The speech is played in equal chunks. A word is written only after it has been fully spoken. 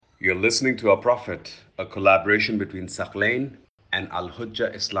You're listening to Our Prophet, a collaboration between Sakhlain and Al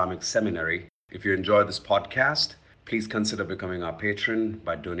Hujjah Islamic Seminary. If you enjoy this podcast, please consider becoming our patron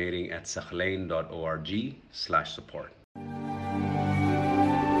by donating at sakhlain.org/support.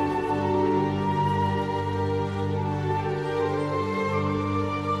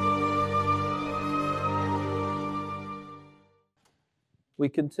 We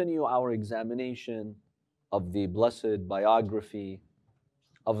continue our examination of the blessed biography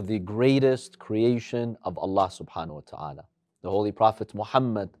of the greatest creation of Allah subhanahu wa ta'ala, the Holy Prophet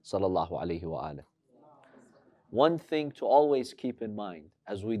Muhammad sallallahu alayhi wa alayhi. One thing to always keep in mind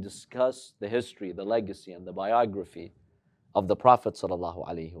as we discuss the history, the legacy, and the biography of the Prophet sallallahu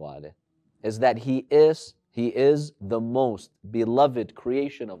alayhi wa alayhi is that he is the most beloved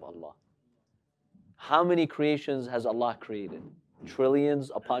creation of Allah. How many creations has Allah created? Trillions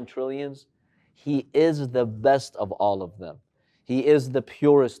upon trillions. He is the best of all of them. He is the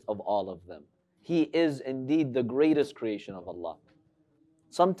purest of all of them. He is indeed the greatest creation of Allah.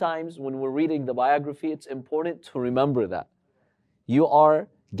 Sometimes when we're reading the biography, it's important to remember that. You are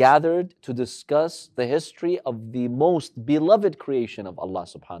gathered to discuss the history of the most beloved creation of Allah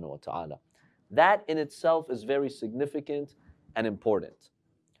subhanahu wa ta'ala. That in itself is very significant and important.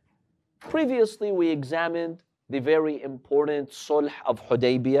 Previously, we examined the very important Sulh of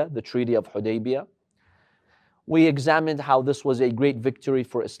Hudaybiyah, the Treaty of Hudaybiyah. We examined how this was a great victory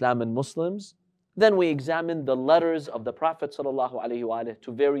for Islam and Muslims. Then we examined the letters of the Prophet ﷺ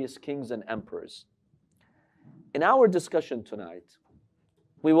to various kings and emperors. In our discussion tonight,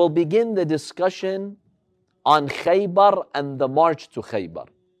 we will begin the discussion on Khaybar and the march to Khaybar.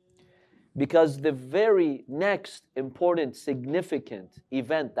 Because the very next important, significant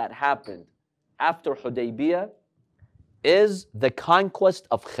event that happened after Hudaybiyah is the conquest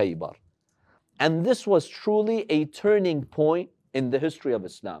of Khaybar. And this was truly a turning point in the history of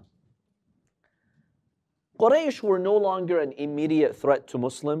Islam. Quraysh were no longer an immediate threat to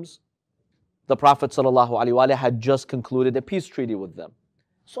Muslims. The Prophet ﷺ had just concluded a peace treaty with them.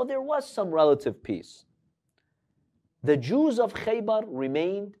 So there was some relative peace. The Jews of Khaybar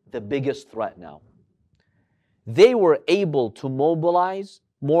remained the biggest threat now. They were able to mobilize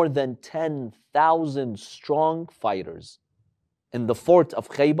more than 10,000 strong fighters. In the fort of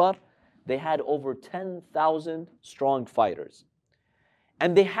Khaybar, they had over 10,000 strong fighters.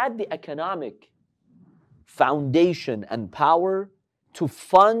 And they had the economic foundation and power to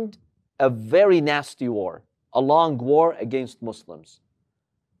fund a very nasty war, a long war against Muslims.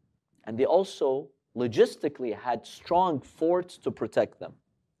 And they also logistically had strong forts to protect them.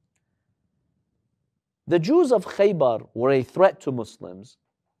 The Jews of Khaybar were a threat to Muslims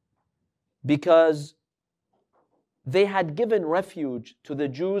because they had given refuge to the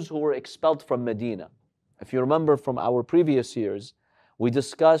Jews who were expelled from Medina. If you remember from our previous years, we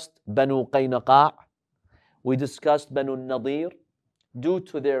discussed Banu Qaynuqa', we discussed Banu Nadir. Due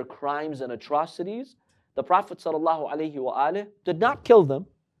to their crimes and atrocities, the Prophet ﷺ did not kill them.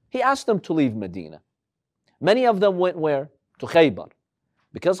 He asked them to leave Medina. Many of them went where? To Khaybar.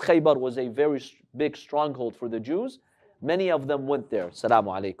 Because Khaybar was a very big stronghold for the Jews, many of them went there. Assalamu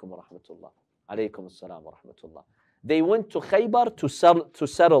alaikum wa rahmatullah. Alaykum assalam wa rahmatullah. They went to Khaybar to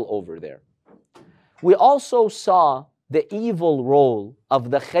settle over there. We also saw the evil role of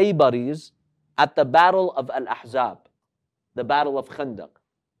the Khaybaris at the Battle of Al-Ahzab, the Battle of Khandaq.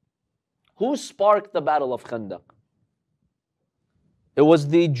 Who sparked the Battle of Khandaq? It was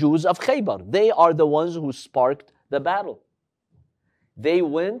the Jews of Khaybar. They are the ones who sparked the battle. They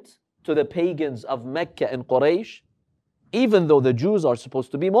went to the pagans of Mecca and Quraysh, even though the Jews are supposed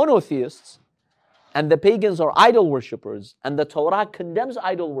to be monotheists, and the pagans are idol worshippers, and the Torah condemns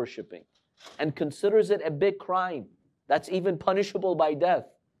idol worshipping and considers it a big crime that's even punishable by death.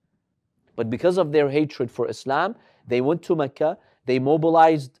 But because of their hatred for Islam, they went to Mecca, they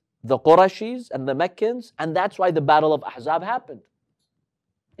mobilized the Qurayshis and the Meccans, and that's why the Battle of Ahzab happened.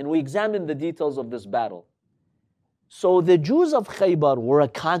 And we examined the details of this battle. So the Jews of Khaybar were a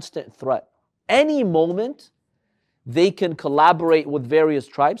constant threat. Any moment, they can collaborate with various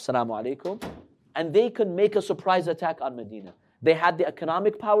tribes, Assalamu alaikum, and they could make a surprise attack on Medina. They had the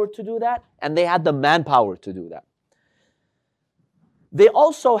economic power to do that, and they had the manpower to do that. They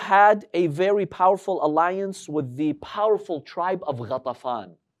also had a very powerful alliance with the powerful tribe of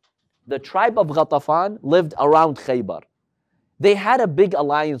Ghatafan. The tribe of Ghatafan lived around Khaybar. They had a big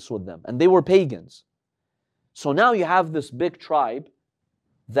alliance with them, and they were pagans. So now you have this big tribe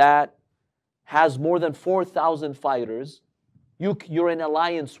that has more than 4,000 fighters. You're in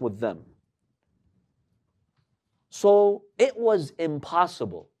alliance with them. So it was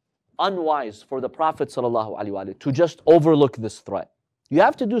impossible, unwise for the Prophet ﷺ to just overlook this threat. You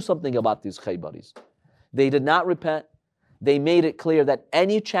have to do something about these Khaybaris. They did not repent. They made it clear that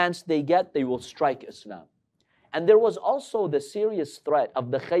any chance they get, they will strike Islam. And there was also the serious threat of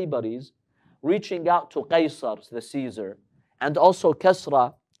the Khaybaris reaching out to Qaisar, the Caesar, and also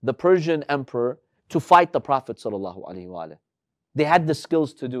Kisra, the Persian emperor, to fight the Prophet ﷺ. They had the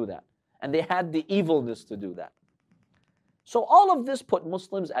skills to do that. And they had the evilness to do that. So all of this put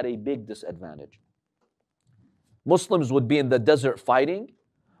Muslims at a big disadvantage. Muslims would be in the desert fighting,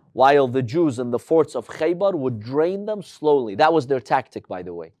 while the Jews in the forts of Khaybar would drain them slowly. That was their tactic, by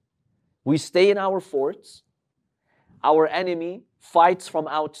the way. We stay in our forts. Our enemy fights from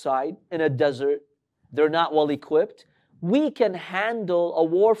outside in a desert. They're not well equipped. We can handle a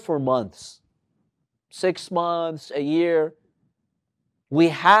war for months, 6 months, a year. We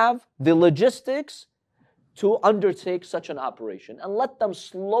have the logistics to undertake such an operation and let them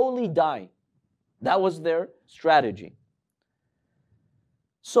slowly die. That was their strategy.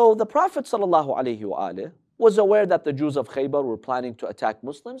 So the Prophet ﷺ was aware that the Jews of Khaybar were planning to attack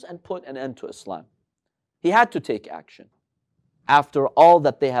Muslims and put an end to Islam. He had to take action after all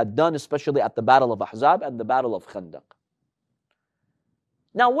that they had done, especially at the Battle of Ahzab and the Battle of Khandaq.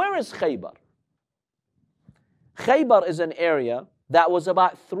 Now, where is Khaybar? Khaybar is an area that was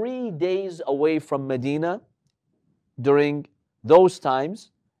about 3 days away from Medina. During those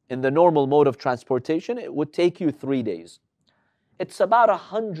times, in the normal mode of transportation, it would take you 3 days. It's about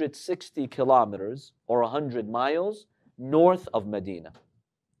 160 kilometers or 100 miles north of Medina.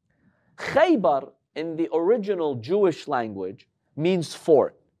 Khaybar, in the original Jewish language, means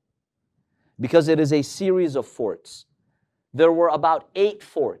fort, because it is a series of forts. There were about 8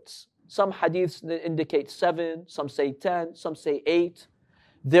 forts. Some hadiths indicate 7, some say 10, some say 8.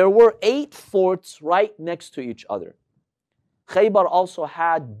 There were 8 forts right next to each other. Khaybar also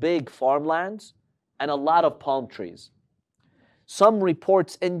had big farmlands and a lot of palm trees. Some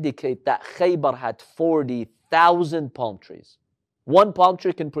reports indicate that Khaybar had 40,000 palm trees. One palm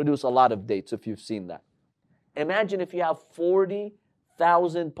tree can produce a lot of dates, if you've seen that. Imagine if you have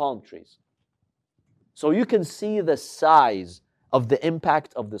 40,000 palm trees. So you can see the size of the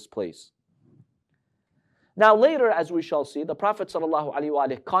impact of this place. Now later, as we shall see, the Prophet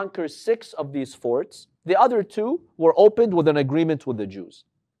ﷺ conquers 6 of these forts. The other 2 were opened with an agreement with the Jews.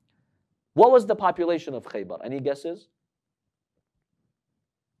 What was the population of Khaybar? Any guesses?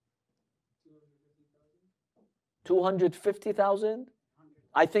 250,000?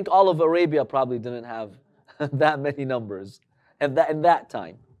 I think all of Arabia probably didn't have that many numbers in that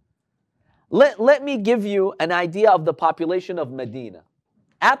time. Let me give you an idea of the population of Medina.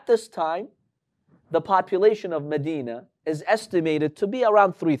 At this time, the population of Medina is estimated to be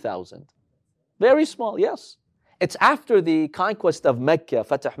around 3,000. Very small, yes. It's after the conquest of Mecca,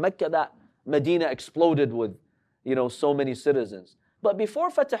 Fatah Mecca, that Medina exploded with, so many citizens. But before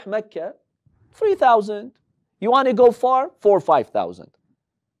Fatah Mecca, 3,000. You want to go far? 4,000 or 5,000.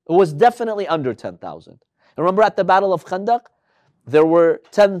 It was definitely under 10,000. Remember at the Battle of Khandaq, there were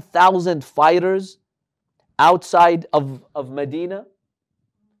 10,000 fighters outside of Medina.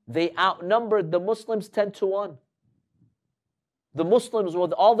 They outnumbered the Muslims 10-1. The Muslims,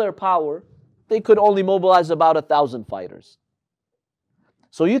 with all their power, they could only mobilize about 1,000 fighters.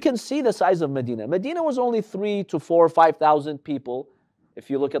 So you can see the size of Medina. Medina was only 3,000 to 4,000 or 5,000 people if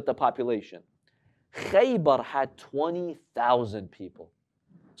you look at the population. Khaybar had 20,000 people.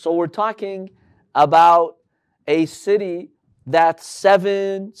 So we're talking about a city that's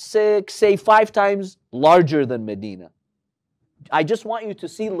 7, 6, say 5 times larger than Medina. I just want you to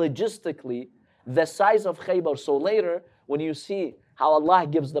see logistically the size of Khaybar. So later, when you see how Allah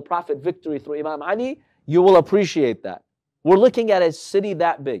gives the Prophet victory through Imam Ali, you will appreciate that. We're looking at a city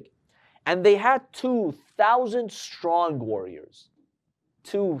that big. And they had 2,000 strong warriors.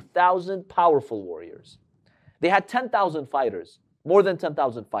 2,000 powerful warriors. They had 10,000 fighters, more than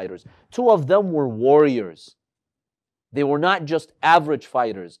 10,000 fighters. 2 of them were warriors. They were not just average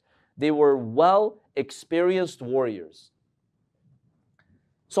fighters. They were well-experienced warriors.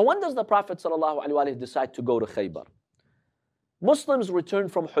 So when does the Prophet ﷺ decide to go to Khaybar? Muslims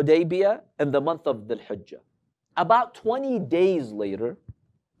returned from Hudaybiyah in the month of Dhul Hijjah. About 20 days later,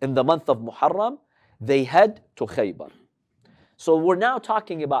 in the month of Muharram, they head to Khaybar. So we're now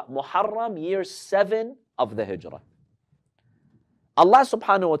talking about Muharram, year 7 of the Hijrah. Allah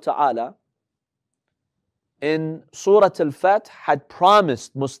subhanahu wa ta'ala in Surah Al-Fath had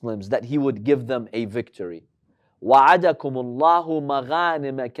promised Muslims that He would give them a victory. وَعَدَكُمُ اللَّهُ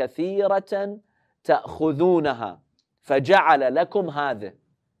مَغَانِمَ كَثِيرَةً تَأْخُذُونَهَا فَجَعَلَ لَكُمْ هَذِهِ.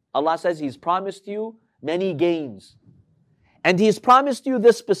 Allah says He's promised you many gains. And He's promised you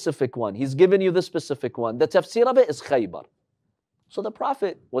this specific one. He's given you this specific one. The tafsir of it is Khaybar. So the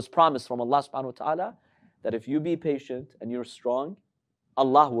Prophet was promised from Allah subhanahu wa ta'ala that if you be patient and you're strong,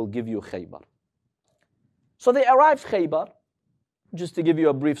 Allah will give you Khaybar. So they arrived Khaybar. Just to give you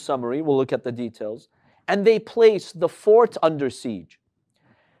a brief summary, we'll look at the details. And they placed the fort under siege.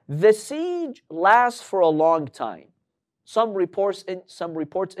 The siege lasts for a long time. Some reports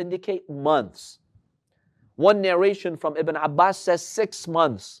indicate months. One narration from Ibn Abbas says 6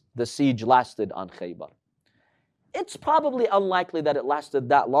 months the siege lasted on Khaybar. It's probably unlikely that it lasted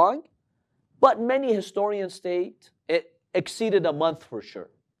that long, but many historians state it exceeded a month for sure.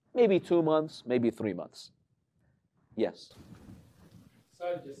 Maybe 2 months, maybe 3 months. Yes?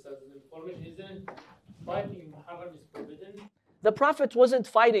 So just as an information, isn't fighting in Muharram is forbidden? The Prophet wasn't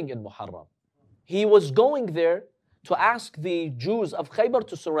fighting in Muharram. He was going there to ask the Jews of Khaybar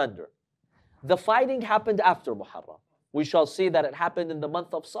to surrender. The fighting happened after Muharram. We shall see that it happened in the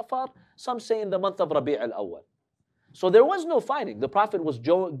month of Safar. Some say in the month of Rabi' al-Awwal. So there was no fighting. The Prophet was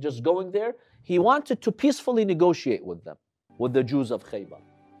just going there. He wanted to peacefully negotiate with them, with the Jews of Khaybar.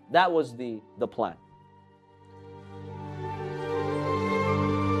 That was the plan.